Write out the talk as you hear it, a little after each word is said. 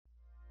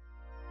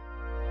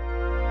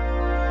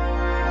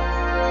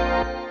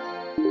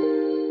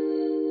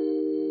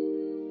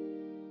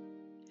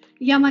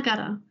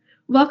Yamagata.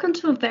 Welcome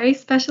to a very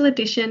special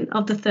edition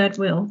of The Third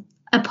Wheel,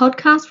 a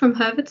podcast from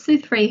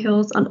Hurwitz Three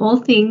Hills on all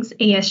things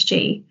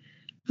ESG.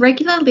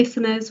 Regular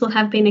listeners will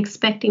have been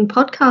expecting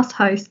podcast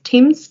hosts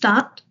Tim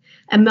Stutt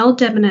and Mel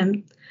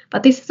Debenham,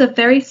 but this is a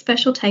very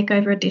special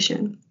takeover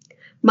edition.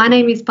 My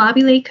name is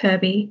Barbie-Lee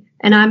Kirby,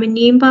 and I'm a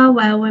Niimba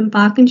Walewan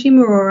Barkindji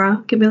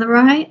Marora,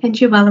 Gamilarai and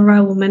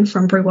Jiwalarai woman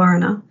from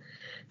Brewarrina.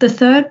 The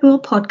Third Wheel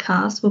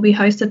podcast will be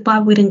hosted by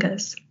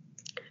Whittingers,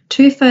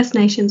 two First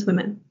Nations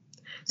women.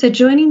 So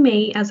joining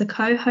me as a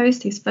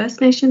co-host is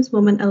First Nations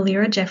woman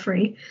Allira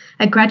Jeffery,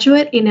 a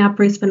graduate in our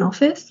Brisbane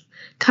office,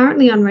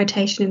 currently on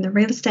rotation in the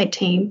real estate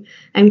team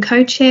and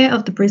co-chair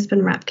of the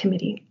Brisbane RAP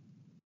committee.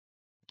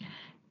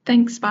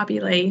 Thanks,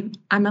 Barbie-Lee.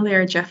 I'm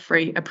Allira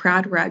Jeffery, a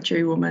proud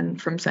Wiradjuri woman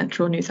from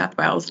central New South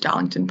Wales,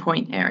 Darlington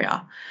Point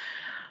area.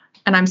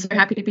 And I'm so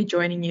happy to be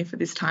joining you for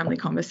this timely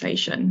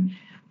conversation.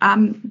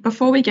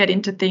 Before we get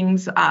into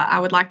things, I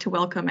would like to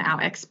welcome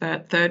our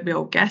expert third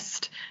wheel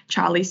guest,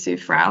 Charlee-Sue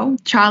Frail.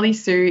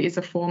 Charlee-Sue is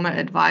a former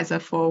advisor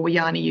for Wiyi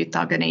Yani U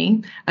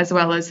Thangani, as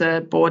well as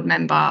a board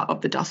member of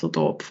the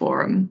Dusseldorp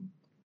Forum.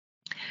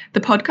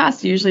 The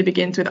podcast usually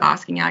begins with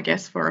asking our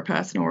guests for a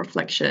personal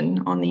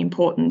reflection on the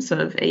importance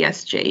of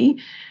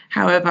ESG.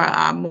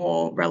 However,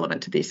 more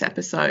relevant to this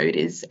episode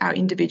is our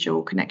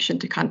individual connection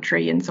to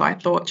country. And so I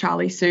thought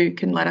Charlee-Sue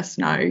can let us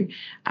know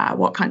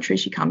what country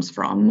she comes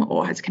from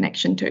or has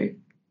connection to.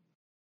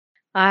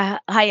 Hi,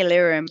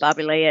 Allira and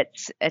Barbie-Lee.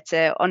 It's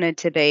an honour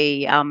to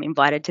be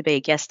invited to be a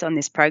guest on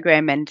this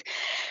program and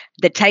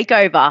the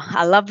takeover.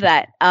 I love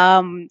that.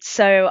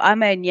 So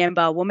I'm a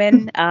Nyamba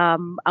woman.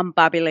 I'm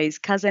Barbie-Lee's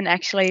cousin,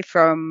 actually,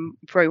 from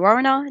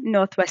Brewarrina,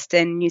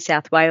 northwestern New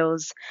South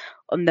Wales,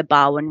 on the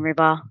Barwon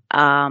River,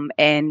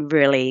 and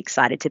really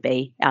excited to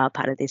be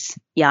part of this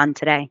yarn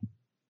today.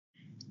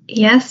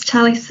 Yes,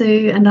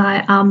 Charlee-Sue and I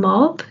are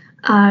mob.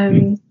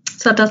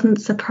 So it doesn't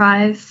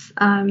surprise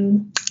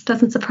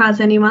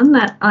anyone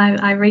that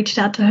I reached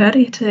out to her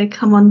to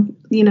come on,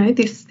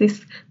 this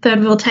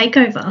third wheel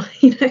takeover.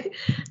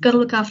 Got to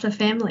look after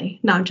family.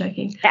 No, I'm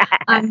joking.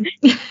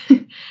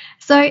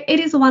 So it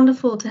is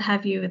wonderful to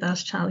have you with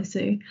us,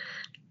 Charlee-Sue.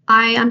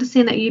 I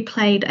understand that you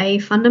played a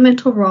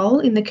fundamental role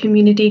in the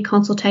community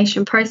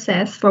consultation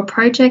process for a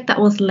project that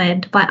was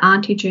led by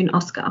Auntie June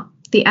Oscar,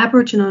 the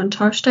Aboriginal and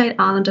Torres Strait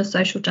Islander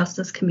Social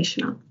Justice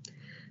Commissioner.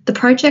 The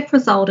project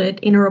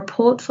resulted in a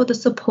report for the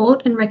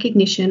support and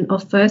recognition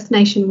of First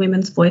Nation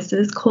women's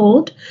voices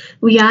called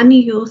Wiyi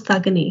Yani U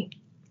Thangani.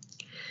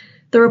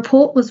 The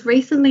report was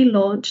recently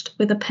launched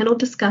with a panel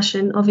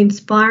discussion of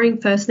inspiring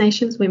First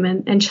Nations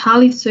women, and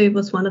Charlee-Sue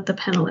was one of the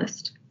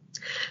panellists.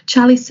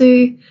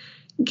 Charlee-Sue,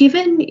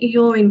 given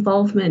your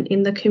involvement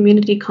in the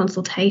community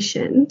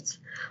consultations,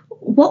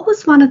 what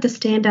was one of the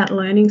standout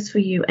learnings for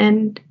you,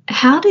 and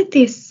how did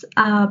this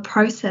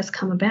process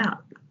come about?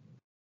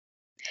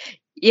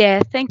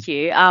 Yeah, thank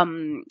you.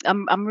 I'm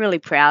really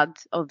proud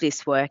of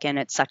this work, and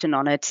it's such an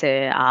honour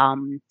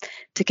to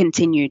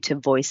continue to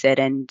voice it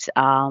and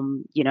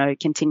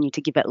continue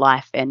to give it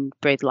life and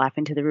breathe life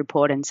into the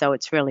report. And so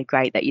it's really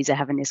great that you're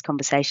having this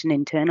conversation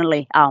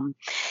internally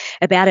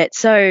about it.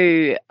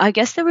 So I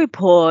guess the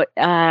report,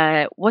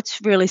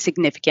 what's really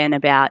significant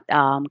about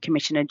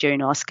Commissioner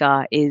June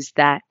Oscar is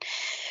that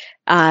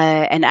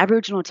an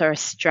Aboriginal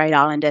Torres Strait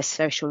Islander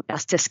Social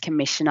Justice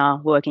Commissioner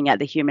working at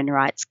the Human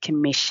Rights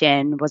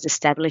Commission was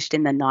established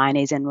in the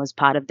 90s and was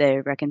part of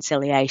the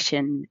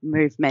reconciliation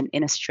movement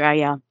in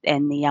Australia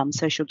and the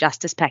social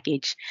justice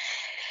package.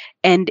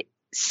 And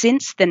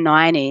since the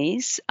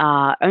 90s,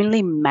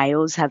 only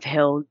males have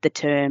held the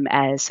term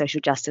as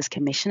social justice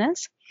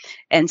commissioners.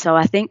 And so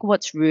I think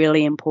what's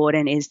really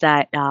important is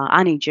that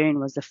Auntie June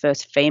was the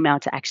first female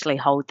to actually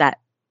hold that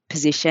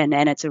position,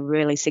 and it's a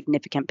really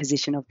significant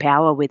position of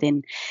power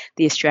within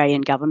the Australian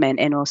government.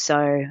 And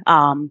also,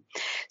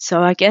 so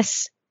I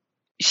guess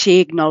she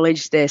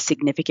acknowledged the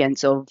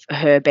significance of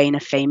her being a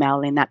female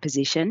in that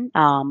position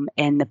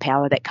and the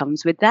power that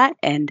comes with that.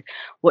 And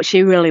what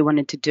she really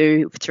wanted to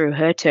do through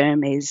her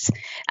term is,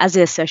 as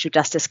a social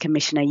justice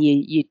commissioner,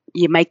 you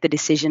make the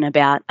decision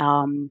about,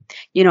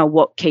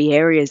 what key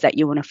areas that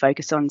you want to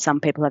focus on. Some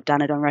people have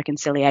done it on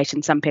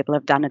reconciliation, some people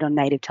have done it on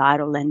native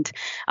title. And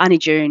Auntie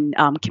June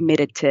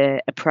committed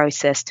to a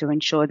process to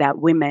ensure that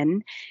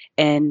women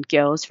and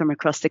girls from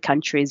across the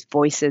country's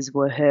voices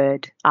were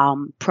heard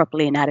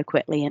properly and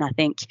adequately. And I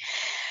think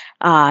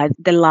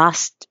the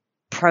last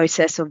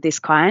process of this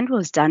kind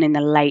was done in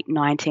the late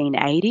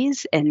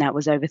 1980s, and that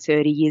was over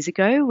 30 years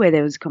ago, where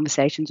there was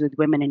conversations with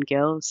women and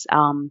girls,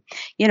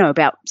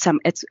 about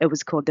it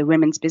was called the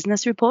Women's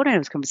Business Report, and it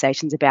was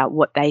conversations about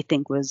what they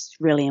think was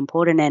really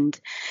important.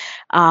 And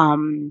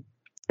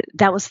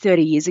that was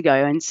 30 years ago.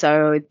 And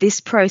so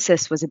this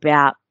process was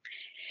about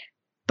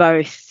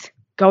both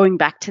going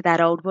back to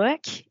that old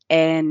work,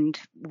 and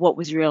what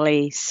was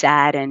really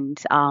sad and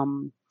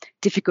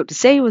difficult to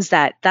see was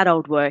that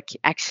old work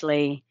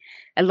actually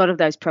a lot of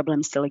those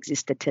problems still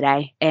existed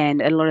today,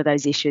 and a lot of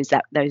those issues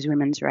that those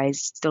women's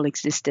raised still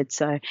existed.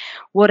 So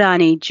what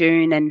Arnie,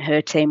 June and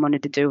her team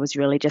wanted to do was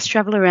really just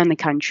travel around the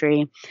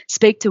country,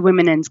 speak to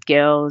women and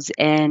girls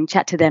and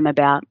chat to them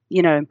about,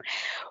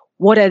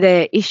 what are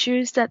their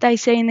issues that they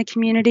see in the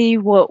community,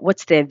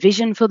 what's their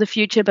vision for the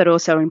future, but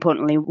also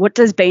importantly, what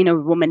does being a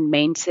woman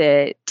mean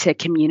to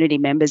community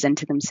members and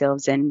to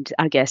themselves, and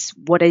I guess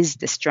what is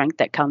the strength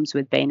that comes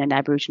with being an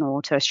Aboriginal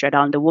or Torres Strait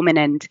Islander woman.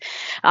 And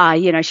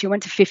she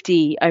went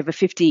to over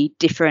 50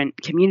 different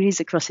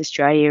communities across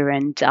Australia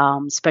and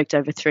spoke to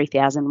over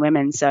 3,000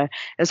 women. So it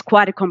was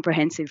quite a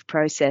comprehensive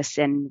process,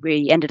 and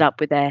we ended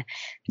up with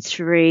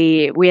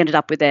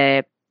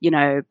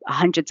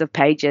hundreds of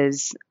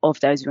pages of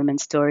those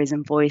women's stories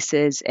and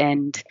voices.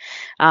 And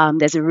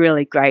there's a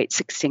really great,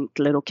 succinct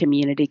little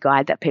community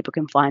guide that people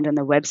can find on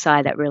the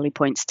website that really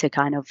points to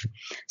kind of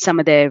some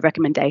of the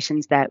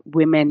recommendations that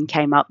women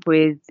came up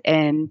with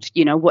and,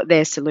 what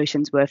their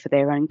solutions were for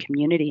their own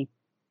community.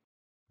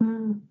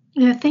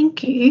 Yeah,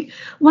 thank you.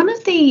 One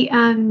of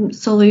the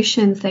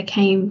solutions that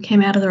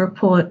came out of the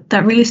report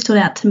that really stood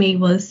out to me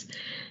was,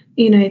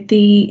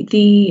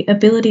 the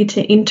ability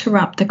to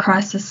interrupt the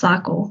crisis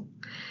cycle.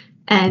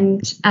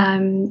 And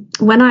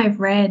when I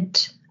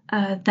read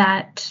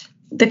that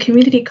the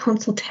community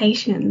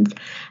consultations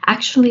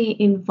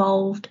actually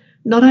involved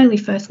not only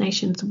First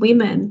Nations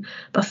women,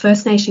 but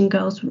First Nation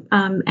girls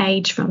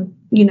aged from,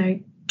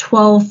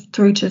 12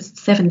 through to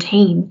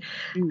 17.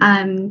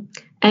 And,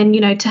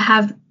 to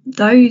have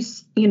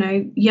those,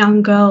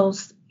 young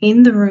girls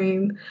in the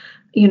room,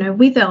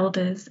 with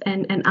elders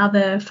and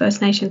other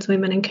First Nations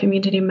women and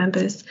community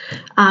members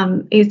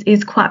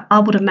is quite, I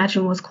would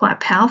imagine, was quite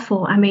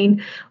powerful. I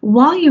mean,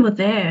 while you were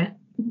there,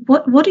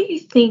 what do you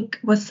think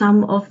were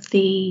some of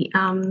the,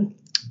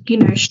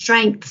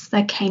 strengths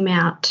that came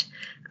out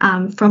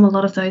from a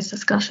lot of those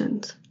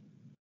discussions?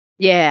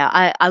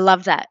 Yeah, I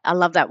love that. I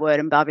love that word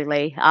in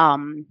Barbie-Lee,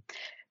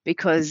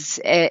 because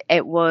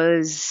it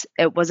was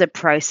a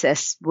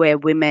process where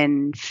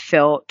women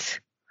felt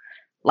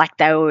like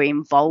they were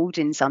involved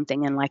in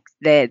something, and like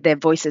their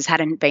voices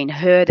hadn't been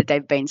heard, that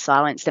they've been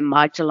silenced and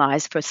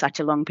marginalized for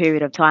such a long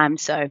period of time.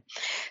 So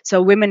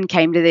women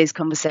came to these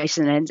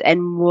conversations,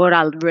 and what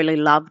I really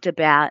loved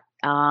about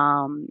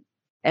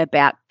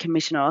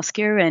Commissioner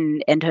Oscar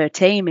and her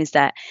team is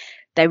that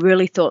they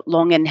really thought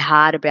long and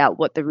hard about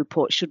what the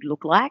report should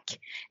look like,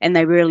 and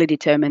they really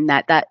determined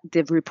that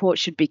the report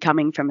should be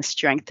coming from a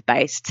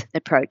strength-based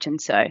approach.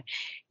 And so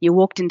you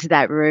walked into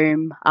that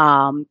room,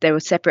 there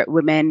were separate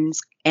women's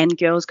and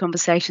girls'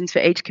 conversations for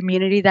each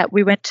community that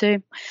we went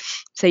to.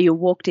 So you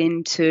walked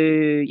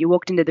into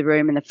the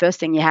room, and the first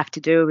thing you have to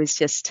do is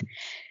just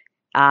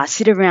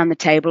sit around the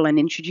table and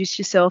introduce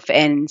yourself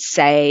and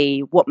say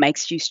what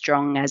makes you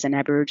strong as an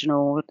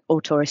Aboriginal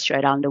or Torres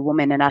Strait Islander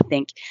woman. And I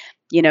think,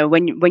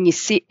 when you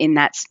sit in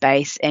that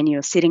space and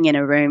you're sitting in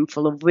a room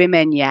full of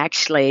women,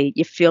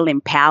 you feel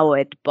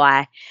empowered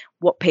by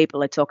what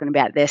people are talking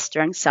about their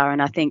strengths are.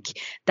 And I think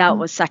that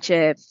was such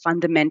a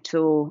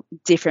fundamental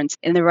difference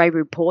in the way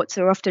reports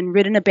are often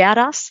written about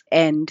us,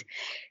 and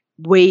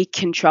we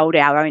controlled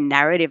our own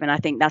narrative. And I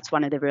think that's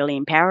one of the really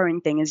empowering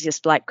things, is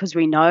just like, because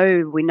we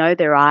know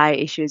there are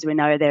issues, we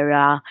know there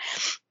are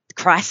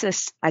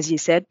crisis, as you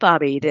said,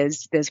 Barbie,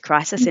 there's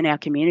crisis in our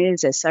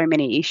communities. There's so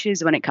many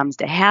issues when it comes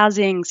to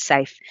housing,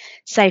 safe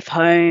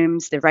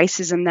homes, the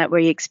racism that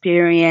we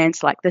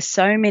experience. Like, there's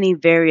so many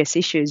various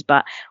issues,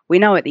 but we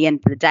know at the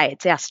end of the day,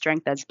 it's our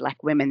strength as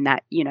Black women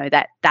that,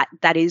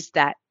 that is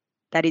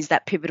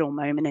that pivotal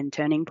moment and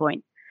turning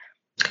point.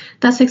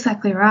 That's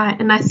exactly right.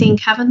 And I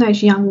think having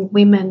those young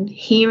women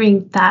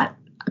hearing that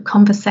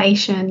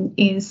conversation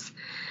is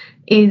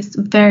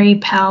very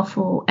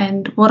powerful.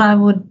 And what I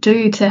would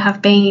do to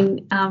have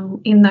been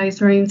in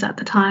those rooms at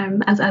the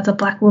time as a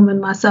Black woman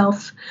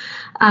myself,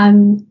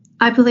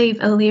 I believe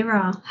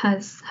Allira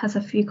has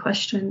a few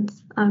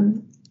questions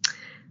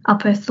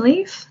up her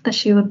sleeve that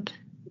she would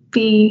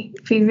be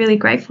really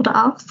grateful to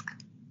ask.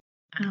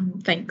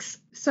 Thanks.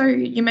 So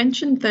you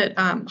mentioned that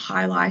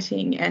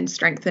highlighting and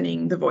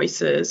strengthening the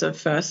voices of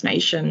First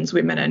Nations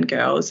women and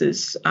girls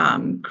is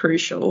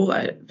crucial,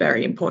 a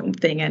very important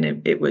thing,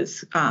 and it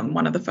was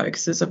one of the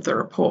focuses of the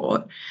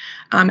report.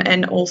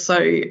 And also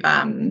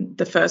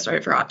the first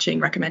overarching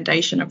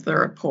recommendation of the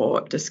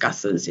report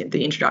discusses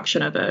the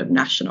introduction of a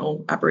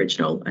national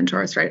Aboriginal and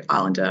Torres Strait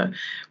Islander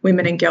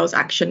women and girls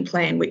action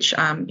plan, which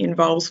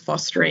involves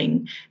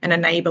fostering an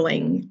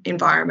enabling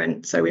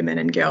environment so women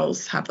and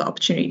girls have the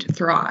opportunity to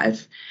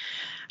thrive.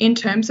 In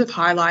terms of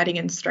highlighting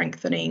and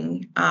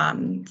strengthening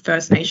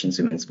First Nations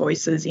women's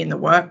voices in the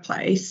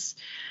workplace,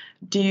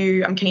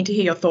 I'm keen to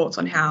hear your thoughts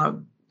on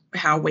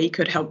how we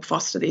could help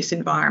foster this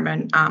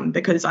environment,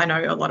 because I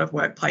know a lot of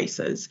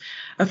workplaces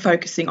are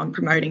focusing on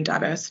promoting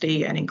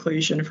diversity and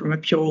inclusion from a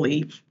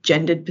purely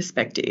gendered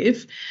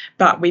perspective,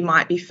 but we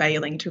might be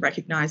failing to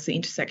recognise the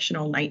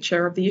intersectional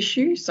nature of the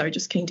issue. So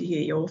just keen to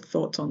hear your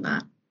thoughts on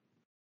that.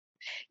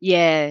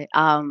 Yeah,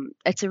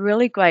 it's a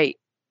really great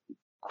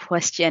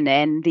question,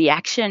 and the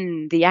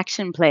action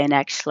plan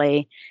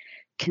actually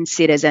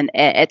considers, and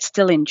it's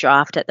still in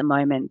draft at the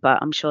moment, but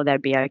I'm sure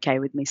they'd be okay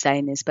with me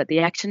saying this, but the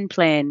action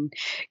plan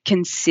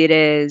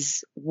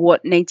considers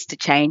what needs to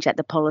change at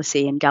the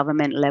policy and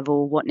government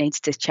level, what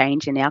needs to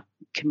change in our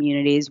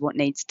communities, what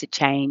needs to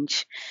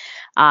change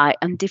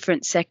on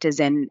different sectors,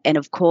 and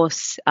of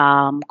course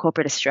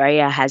corporate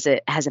Australia has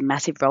a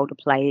massive role to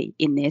play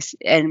in this,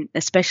 and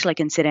especially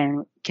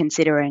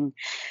considering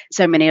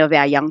so many of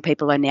our young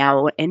people are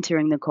now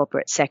entering the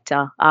corporate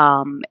sector,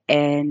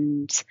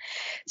 and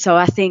so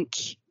I think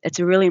it's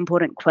a really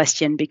important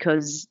question,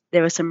 because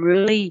there's some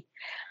really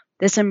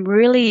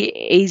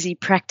easy,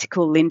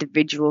 practical,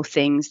 individual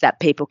things that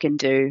people can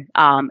do.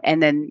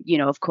 And then,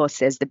 of course,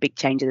 there's the big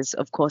changes.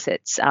 Of course,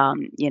 it's,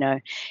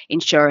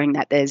 ensuring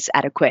that there's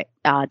adequate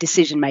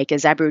decision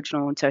makers,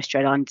 Aboriginal and Torres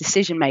Strait Islander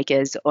decision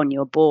makers on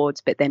your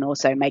boards, but then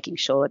also making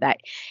sure that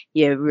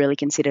you really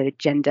consider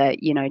gender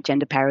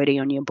parity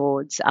on your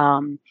boards.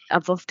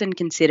 I've often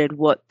considered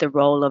what the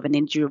role of an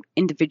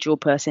individual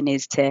person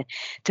is to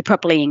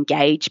properly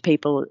engage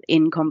people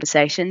in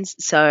conversations.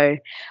 So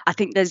I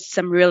think there's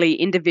some really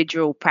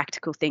individual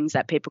practical things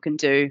that people can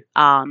do.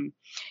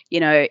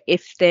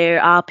 If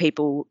there are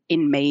people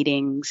in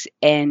meetings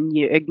and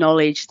you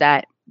acknowledge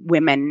that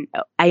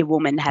a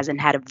woman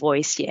hasn't had a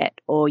voice yet,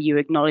 or you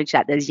acknowledge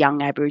that there's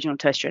young Aboriginal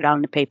Torres Strait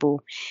Islander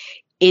people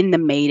in the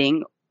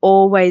meeting,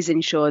 always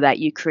ensure that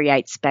you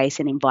create space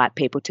and invite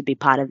people to be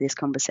part of this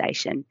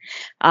conversation.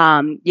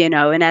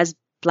 And as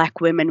Black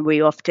women,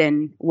 we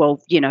often, we're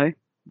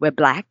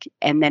Black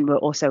and then we're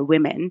also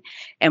women,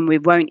 and we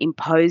won't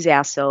impose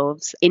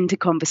ourselves into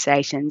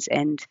conversations.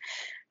 And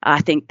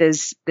I think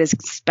there's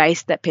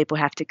space that people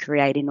have to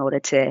create in order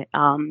to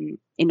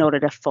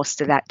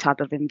foster that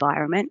type of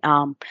environment.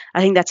 I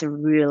think that's a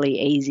really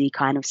easy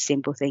kind of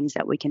simple things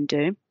that we can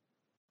do.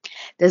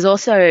 There's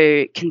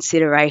also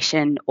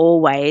consideration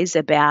always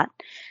about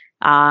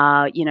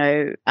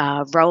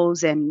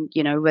roles, and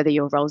whether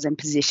your roles and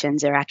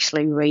positions are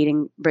actually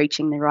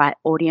reaching the right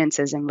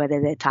audiences, and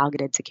whether they're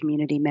targeted to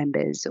community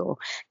members or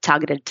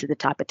targeted to the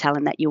type of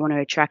talent that you want to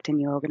attract in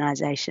your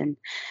organisation.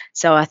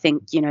 So I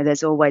think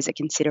there's always a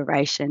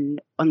consideration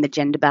on the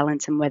gender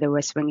balance and whether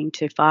we're swinging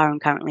too far. I'm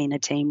currently in a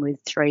team with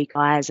 3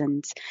 guys,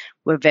 and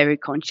we're very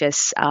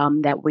conscious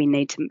that we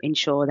need to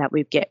ensure that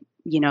we get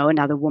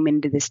another woman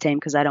to this team,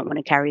 because I don't want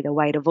to carry the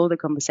weight of all the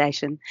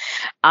conversation.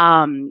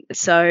 And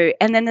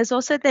then there's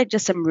also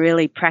just some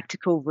really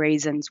practical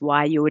reasons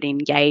why you would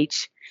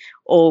engage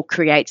or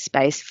create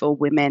space for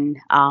women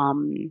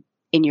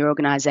in your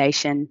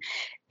organisation.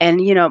 And,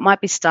 it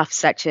might be stuff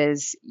such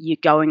as you're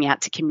going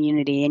out to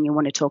community and you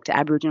want to talk to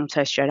Aboriginal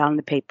Torres Strait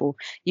Islander people.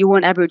 You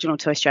want Aboriginal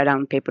Torres Strait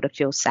Islander people to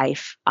feel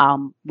safe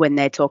when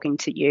they're talking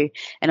to you.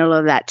 And a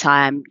lot of that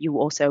time, you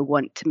also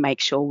want to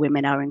make sure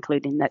women are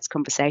included in that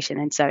conversation.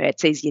 And so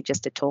it's easier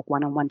just to talk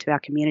one-on-one to our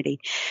community.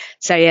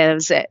 So, yeah, it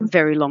was a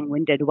very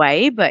long-winded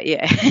way, but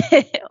yeah,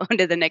 on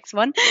to the next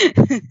one.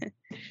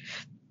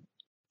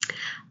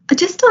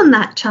 Just on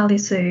that,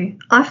 Charlee-Sue,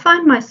 I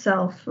find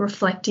myself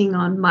reflecting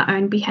on my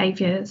own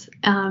behaviours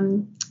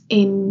in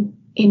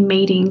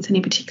meetings, and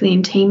in particularly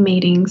in team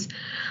meetings,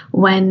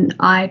 when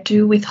I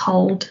do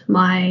withhold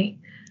my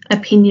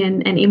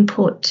opinion and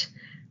input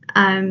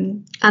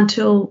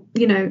until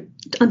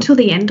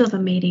the end of a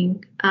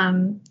meeting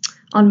on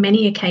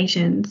many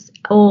occasions,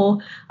 or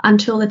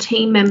until the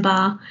team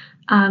member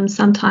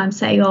sometimes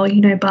say,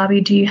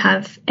 Barbie, do you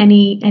have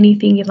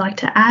anything you'd like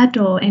to add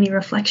or any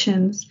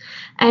reflections?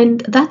 And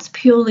that's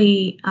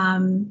purely,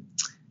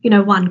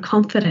 one,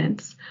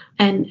 confidence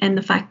and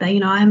the fact that,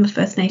 I am a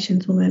First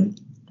Nations woman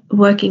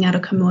working at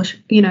a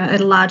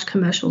large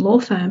commercial law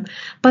firm,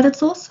 but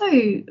it's also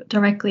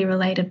directly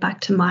related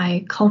back to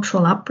my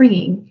cultural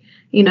upbringing.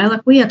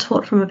 We are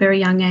taught from a very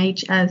young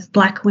age as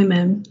Black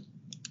women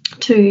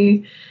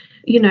to,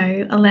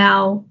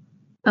 allow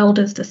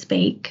elders to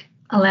speak,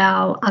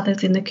 allow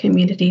others in the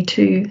community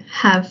to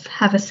have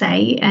a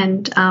say,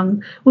 and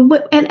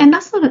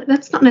that's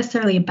not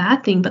necessarily a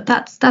bad thing, but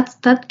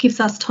that gives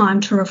us time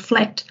to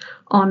reflect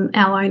on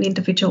our own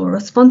individual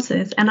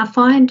responses. And I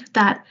find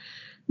that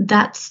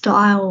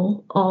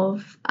style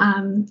of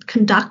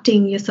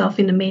conducting yourself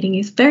in a meeting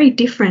is very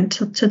different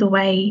to the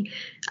way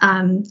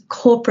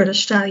corporate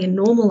Australia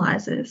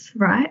normalises,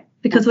 right?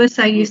 Because we're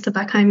so used to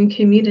back home in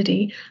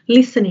community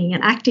listening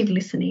and active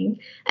listening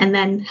and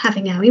then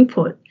having our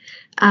input.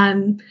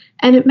 And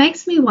it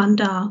makes me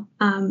wonder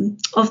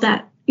of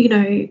that,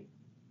 Charlee-Sue,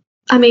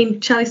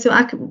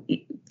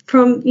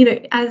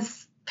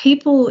 as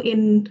people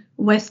in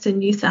Western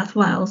New South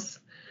Wales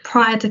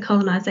prior to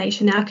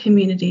colonisation, our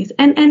communities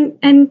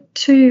and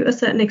to a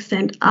certain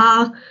extent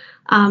are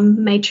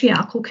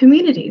matriarchal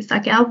communities.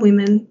 Like, our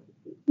women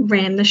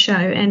ran the show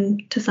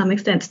and to some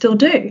extent still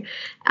do.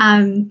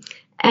 And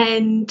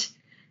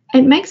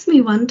it makes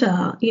me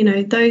wonder,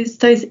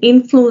 those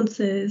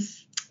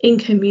influences in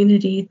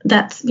community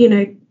that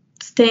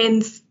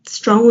stands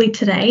strongly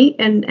today,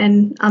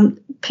 and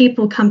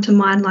people come to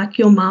mind like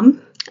your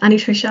mum, Auntie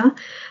Tricia,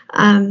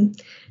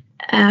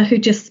 who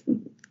just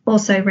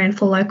also ran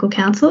for local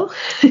council,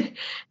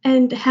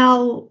 and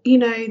how,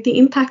 the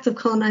impacts of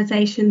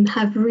colonisation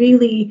have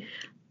really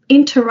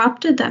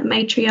interrupted that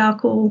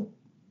matriarchal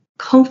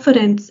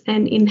confidence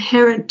and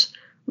inherent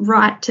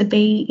right to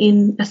be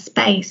in a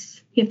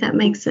space, if that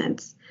makes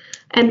sense.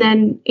 And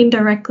then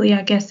indirectly,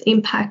 I guess,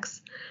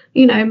 impacts,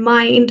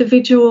 my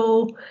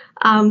individual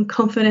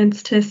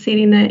confidence to sit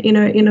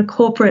in a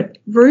corporate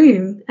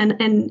room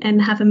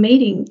and have a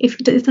meeting.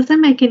 Does that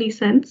make any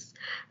sense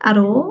at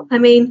all? I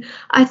mean,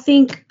 I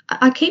think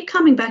I keep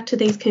coming back to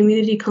these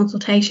community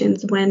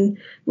consultations when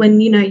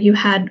you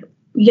had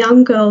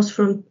young girls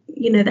from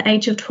the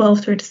age of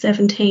 12 through to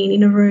 17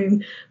 in a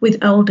room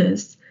with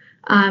elders,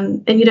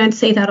 and you don't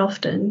see that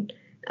often.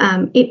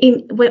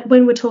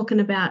 When we're talking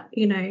about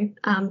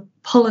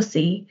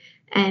policy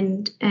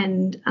and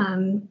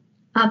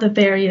other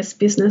various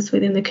business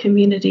within the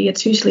community,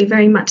 it's usually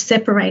very much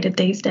separated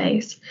these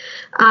days.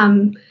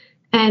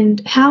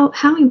 And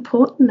how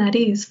important that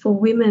is for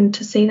women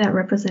to see that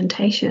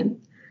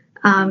representation.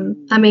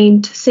 I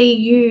mean, to see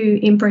you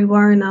in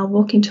Brewarrina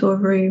walk into a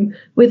room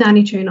with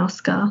Annie June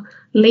Oscar,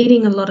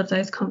 leading a lot of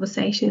those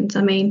conversations.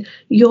 I mean,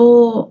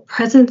 your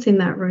presence in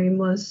that room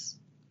was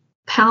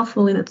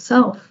powerful in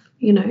itself,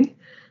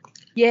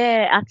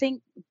 Yeah, I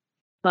think,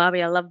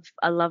 Barbie, I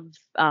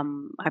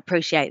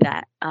appreciate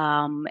that.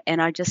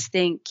 And I just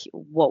think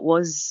what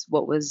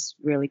was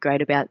really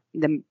great about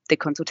the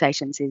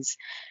consultations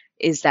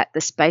is that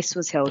the space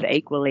was held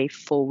equally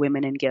for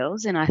women and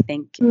girls. And I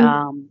think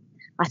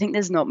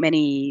there's not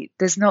many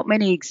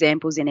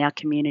examples in our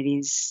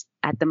communities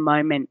at the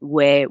moment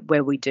where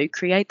we do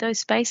create those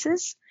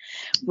spaces.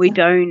 There's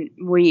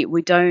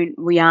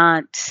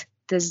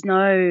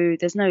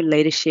no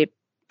leadership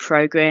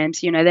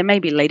programs. There may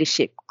be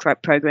leadership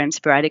programs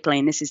sporadically,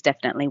 and this is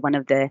definitely one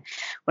of the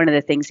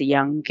things the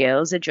young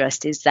girls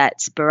addressed, is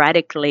that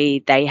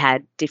sporadically they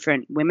had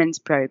different women's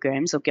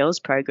programs or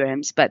girls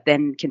programs, but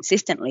then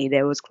consistently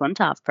there was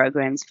Clontarf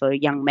programs for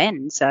young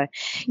men. So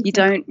you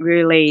don't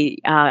really,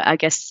 I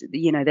guess,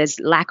 there's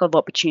lack of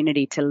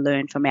opportunity to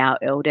learn from our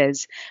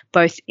elders,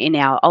 both in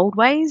our old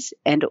ways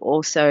and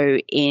also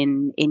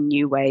in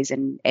new ways,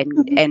 and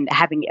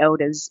having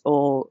elders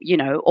or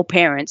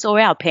parents or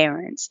our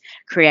parents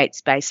create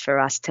space for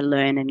us to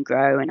learn and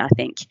grow. And I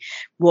think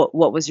what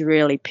was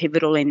really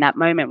pivotal in that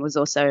moment was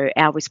also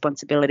our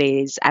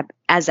responsibilities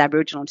as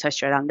Aboriginal and Torres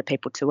Strait Islander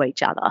people to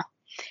each other,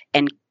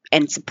 and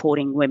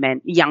supporting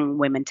young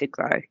women to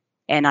grow.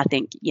 And I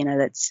think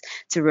it's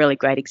a really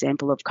great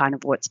example of kind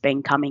of what's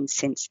been coming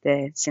since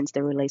the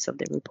release of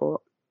the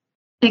report.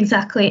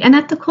 Exactly, and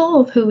at the core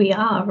of who we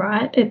are,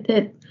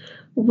 right?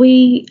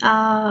 We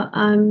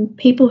are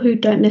people who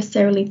don't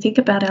necessarily think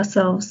about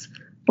ourselves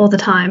all the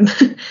time,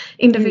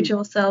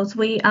 individual selves.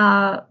 We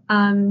are,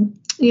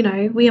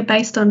 we are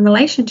based on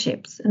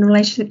relationships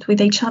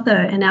with each other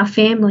and our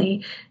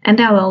family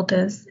and our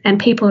elders and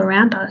people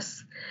around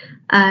us.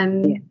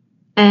 And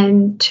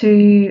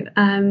to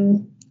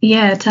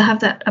have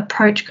that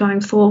approach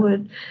going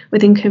forward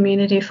within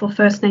community for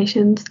First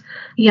Nations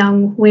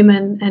young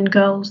women and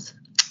girls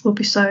will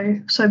be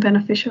so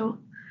beneficial.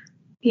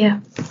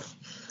 Yeah.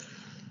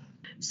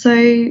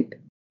 So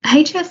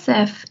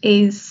HSF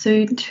is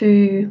soon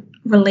to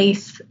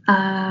release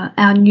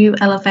our new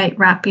Elevate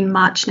Wrap in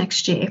March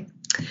next year.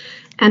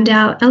 And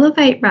our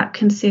Elevate Wrap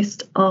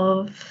consists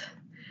of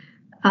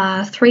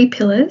 3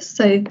 pillars.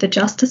 So the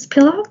justice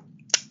pillar,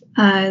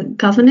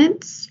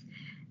 governance,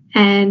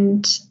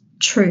 and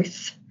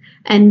truth.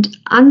 And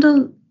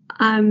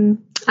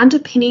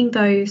underpinning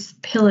those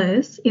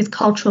pillars is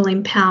cultural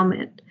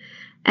empowerment.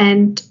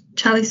 And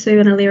Charlee-Sue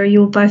and Allira,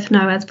 you will both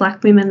know as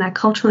Black women that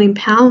cultural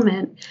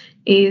empowerment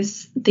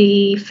is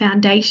the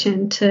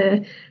foundation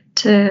to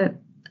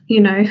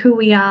who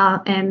we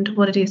are and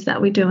what it is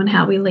that we do and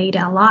how we lead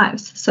our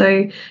lives.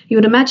 So you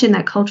would imagine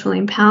that cultural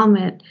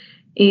empowerment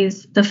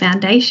is the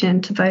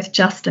foundation to both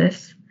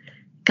justice,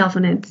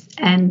 governance,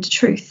 and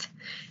truth.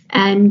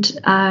 And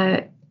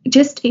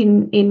just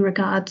in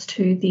regards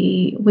to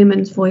the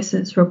Women's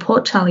Voices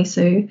report,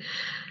 Charlee-Sue,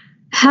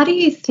 how do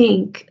you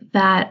think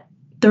that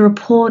the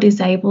report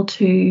is able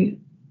to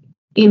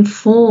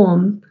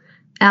inform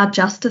our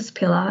justice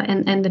pillar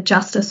and the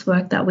justice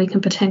work that we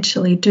can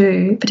potentially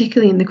do,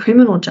 particularly in the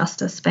criminal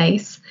justice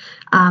space,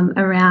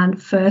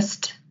 around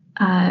First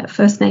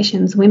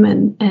Nations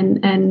women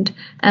and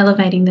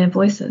elevating their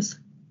voices?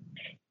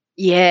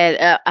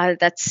 Yeah,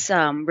 that's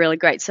really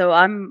great. So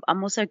I'm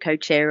also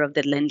co-chair of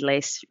the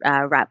Lend-Lease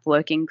RAP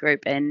working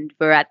group, and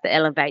we're at the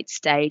Elevate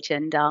stage.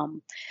 And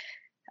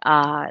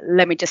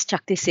let me just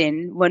chuck this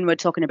in. When we're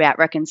talking about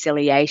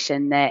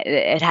reconciliation, that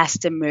it has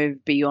to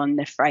move beyond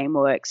the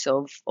frameworks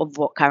of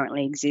what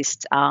currently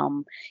exists,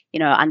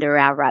 under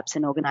our RAPs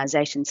and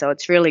organisations. So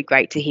it's really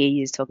great to hear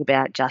you talk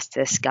about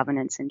justice,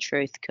 governance, and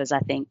truth, because I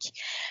think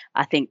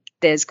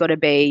there's got to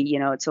be,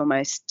 it's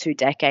almost 2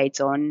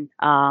 decades on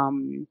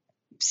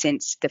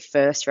since the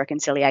first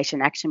Reconciliation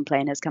Action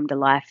Plan has come to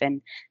life,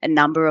 and a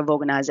number of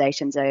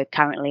organisations are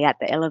currently at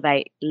the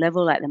Elevate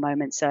level at the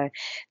moment. So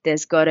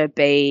there's got to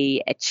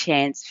be a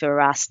chance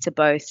for us to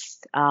both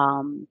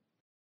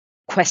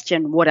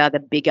question what are the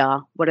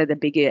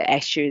bigger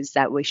issues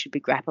that we should be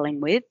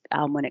grappling with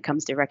when it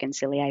comes to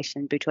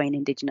reconciliation between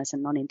Indigenous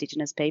and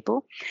non-Indigenous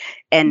people.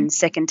 And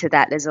second to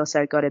that, there's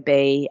also got to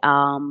be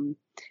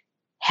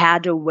how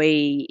do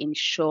we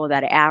ensure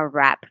that our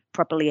RAP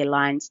properly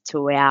aligns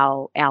to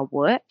our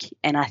work.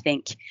 And I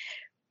think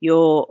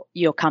your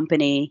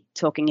company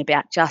talking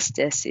about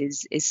justice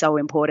is so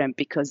important,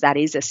 because that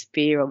is a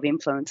sphere of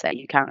influence that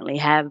you currently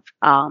have,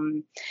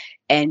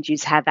 and you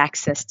have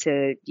access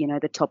to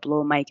the top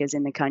lawmakers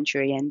in the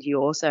country, and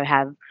you also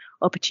have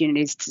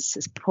opportunities to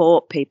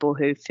support people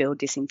who feel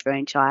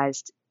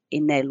disenfranchised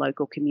in their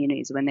local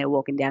communities when they're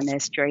walking down their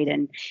street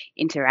and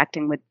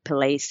interacting with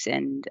police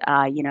and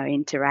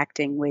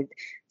interacting with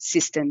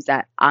systems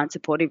that aren't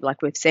supportive,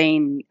 like we've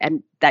seen,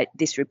 and that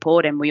this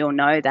report, and we all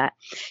know that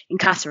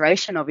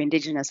incarceration of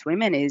Indigenous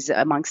women is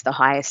amongst the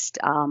highest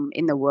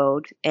in the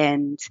world,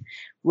 and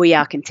we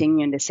are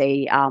continuing to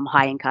see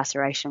high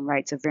incarceration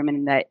rates of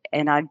women.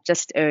 And I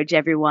just urge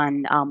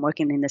everyone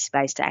working in the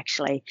space to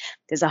actually,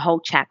 there's a whole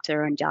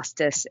chapter on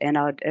justice, and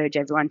I'd urge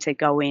everyone to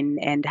go in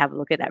and have a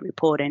look at that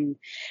report and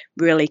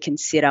really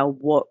consider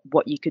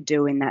what you could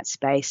do in that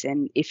space.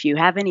 And if you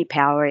have any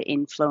power,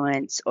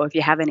 influence, or if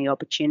you have any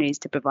opportunities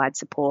to provide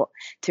support,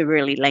 to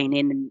really lean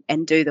in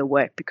and do the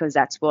work, because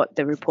that's what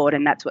the report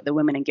and that's what the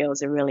women and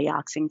girls are really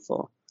asking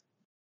for.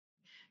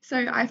 So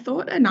I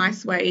thought a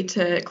nice way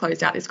to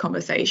close out this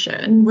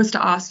conversation was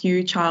to ask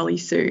you,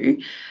 Charlee-Sue,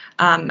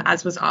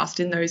 as was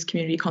asked in those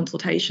community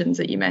consultations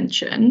that you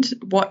mentioned,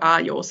 what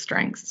are your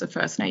strengths as a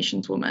First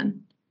Nations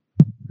woman?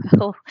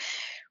 Oh,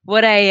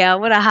 what a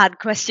hard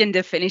question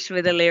to finish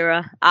with,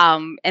 Allira.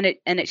 And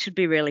it should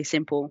be really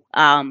simple.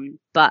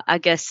 But I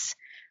guess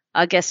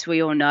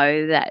we all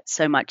know that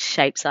so much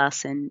shapes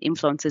us and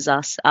influences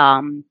us.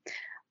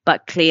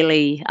 But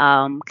clearly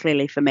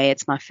for me,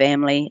 it's my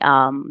family.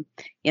 I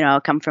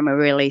come from a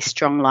really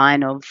strong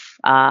line of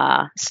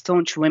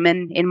staunch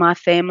women in my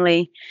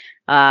family,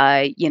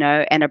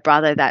 and a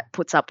brother that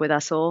puts up with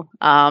us all.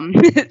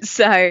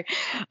 So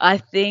I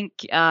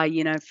think,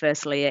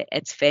 firstly,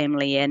 it's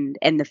family and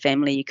the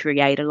family you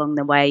create along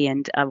the way.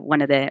 And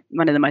one of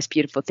the most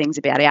beautiful things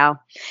about our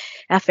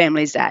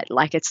family is that,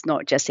 like, it's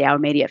not just our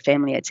immediate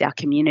family, it's our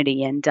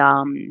community. And,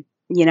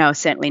 I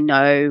certainly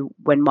know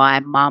when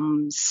my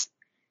mum's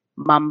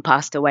mum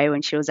passed away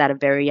when she was at a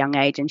very young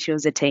age and she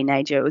was a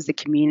teenager, it was the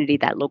community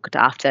that looked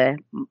after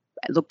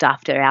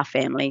our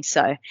family.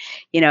 So,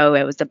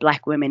 it was the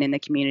Black women in the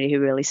community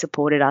who really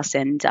supported us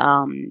and,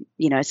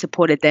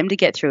 supported them to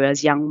get through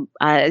as young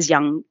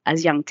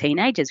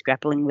teenagers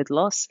grappling with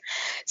loss.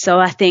 So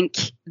I think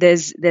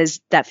there's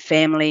that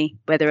family,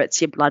 whether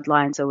it's your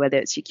bloodlines or whether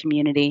it's your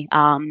community.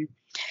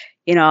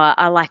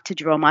 I like to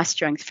draw my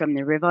strength from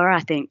the river. I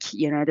think,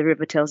 the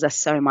river tells us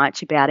so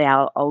much about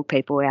our old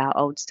people, our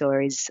old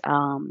stories,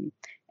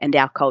 and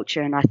our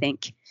culture. And I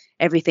think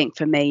everything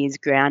for me is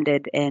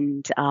grounded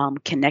and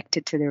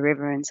connected to the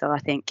river. And so I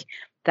think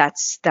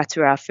that's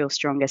where I feel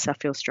strongest. I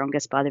feel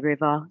strongest by the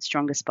river,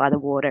 strongest by the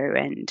water,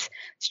 and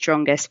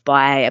strongest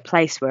by a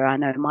place where I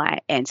know my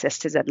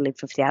ancestors have lived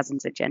for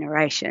thousands of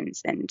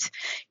generations. And,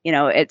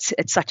 it's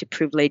such a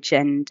privilege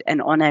and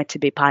an honour to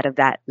be part of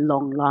that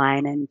long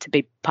line and to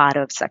be part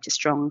of such a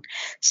strong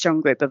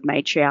group of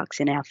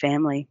matriarchs in our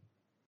family.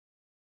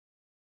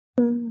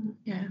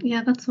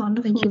 Yeah, that's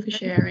wonderful. Thank you for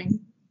sharing.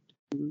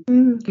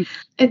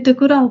 The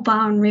good old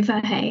Barwon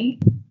River, hey?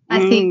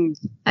 I think,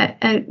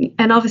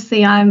 and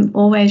obviously I'm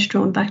always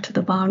drawn back to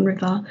the Barwon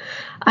River.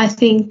 I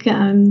think,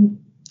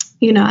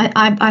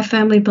 I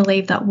firmly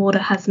believe that water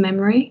has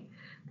memory,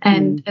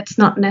 and it's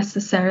not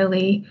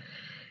necessarily,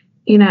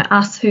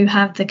 us who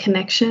have the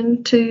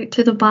connection to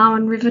the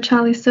Barwon River,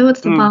 Charlee-Sue.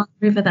 It's the Barwon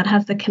River that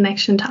has the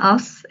connetion to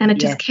us, and it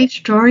just keeps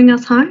drawing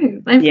us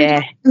home.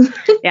 Yeah,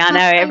 I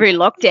know. Every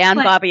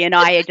lockdown, Barbie and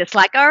I are just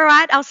like, all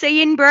right, I'll see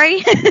you in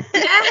Bree.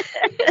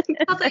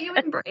 I'll see you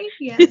in Bree.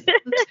 Yes,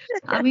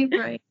 I'm in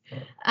Bree.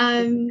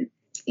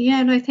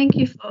 Thank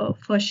you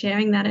for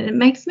sharing that. And it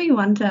makes me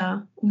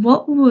wonder,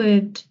 what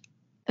would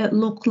it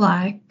look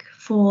like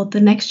for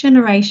the next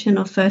generation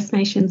of First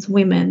Nations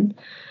women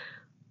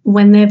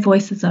when their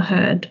voices are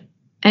heard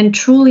and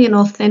truly and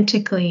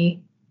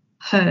authentically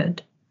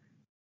heard?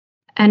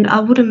 And I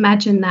would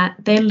imagine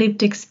that their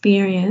lived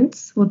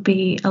experience would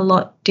be a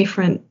lot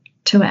different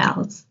to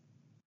ours.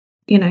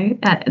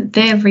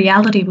 Their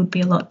reality would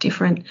be a lot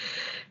different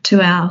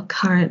to our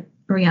current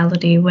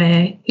reality,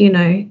 where,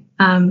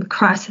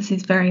 crisis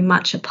is very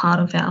much a part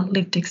of our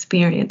lived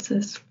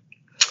experiences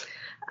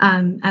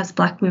as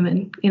Black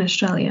women in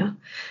Australia.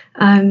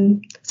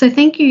 So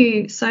thank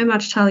you so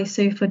much,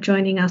 Charlee-Sue, for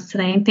joining us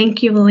today, and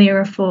thank you,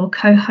 Allira, for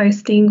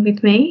co-hosting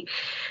with me.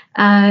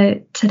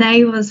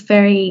 Today was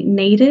very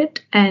needed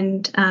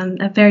and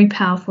a very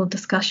powerful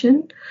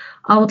discussion.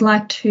 I would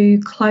like to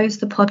close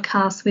the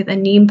podcast with a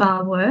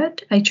Niimba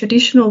word, a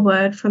traditional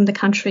word from the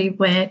country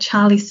where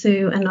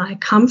Charlee-Sue and I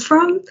come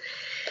from.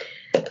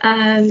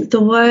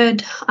 The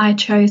word I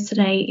chose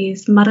today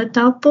is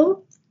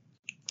Maradalpo.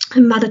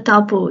 And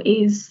Maradalpo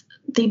is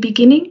the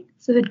beginning,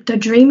 so the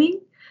dreaming,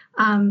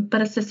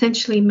 but it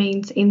essentially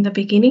means in the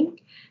beginning.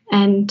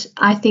 And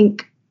I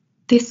think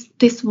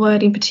this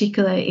word in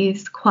particular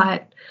is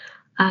quite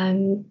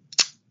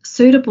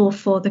suitable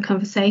for the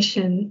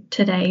conversation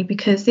today,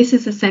 because this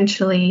is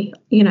essentially,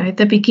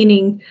 the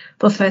beginning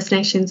for First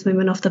Nations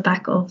women off the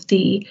back of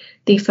the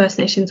First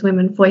Nations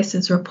Women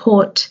Voices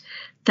report,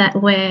 that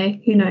where,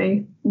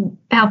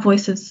 our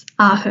voices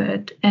are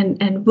heard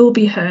and will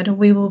be heard, and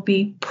we will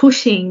be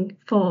pushing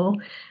for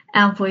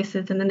our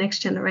voices and the next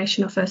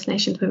generation of First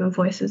Nations women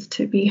voices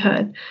to be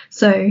heard.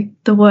 So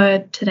the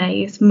word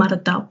today is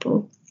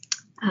matadapu,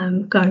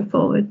 going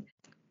forward.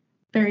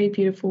 Very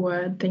beautiful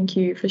word. Thank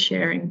you for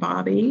sharing,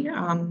 Barbie.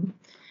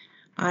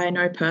 I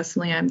know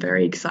personally I'm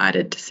very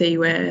excited to see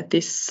where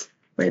this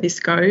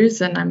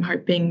goes, and I'm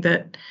hoping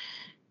that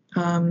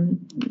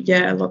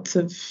lots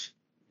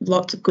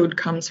of good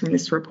comes from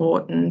this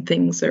report and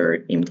things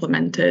are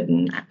implemented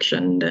and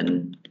actioned,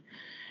 and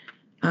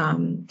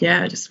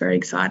just very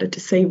excited to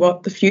see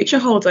what the future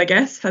holds, I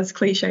guess, as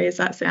cliche as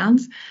that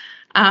sounds.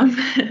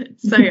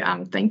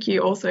 Thank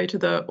you also to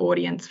the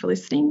audience for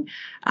listening.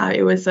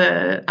 It was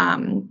a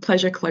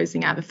pleasure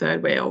closing out the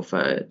third wheel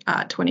for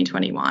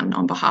 2021.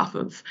 On behalf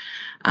of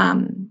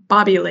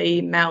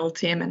Barbie-Lee, Mel,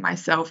 Tim and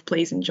myself,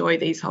 please enjoy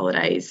these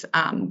holidays.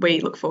 We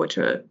look forward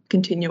to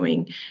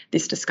continuing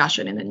this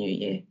discussion in the new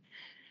year.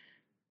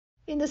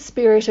 In the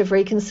spirit of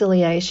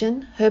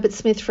reconciliation, Herbert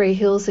Smith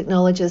Freehills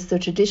acknowledges the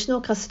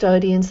traditional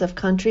custodians of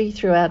country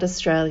throughout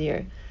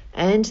Australia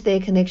and their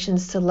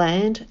connections to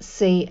land,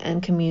 sea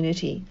and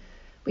community.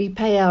 We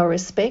pay our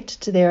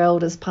respect to their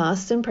elders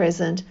past and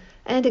present,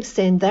 and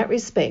extend that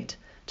respect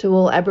to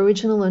all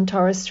Aboriginal and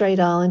Torres Strait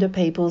Islander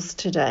peoples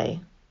today.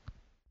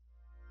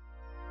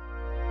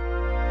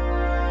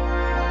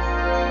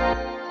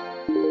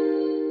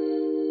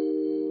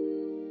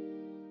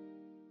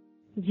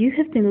 You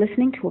have been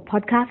listening to a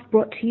podcast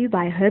brought to you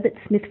by Herbert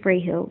Smith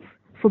Freehills.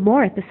 For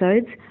more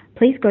episodes,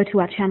 please go to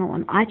our channel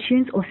on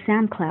iTunes or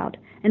SoundCloud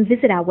and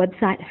visit our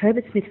website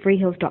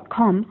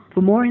herbertsmithfreehills.com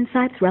for more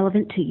insights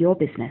relevant to your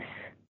business.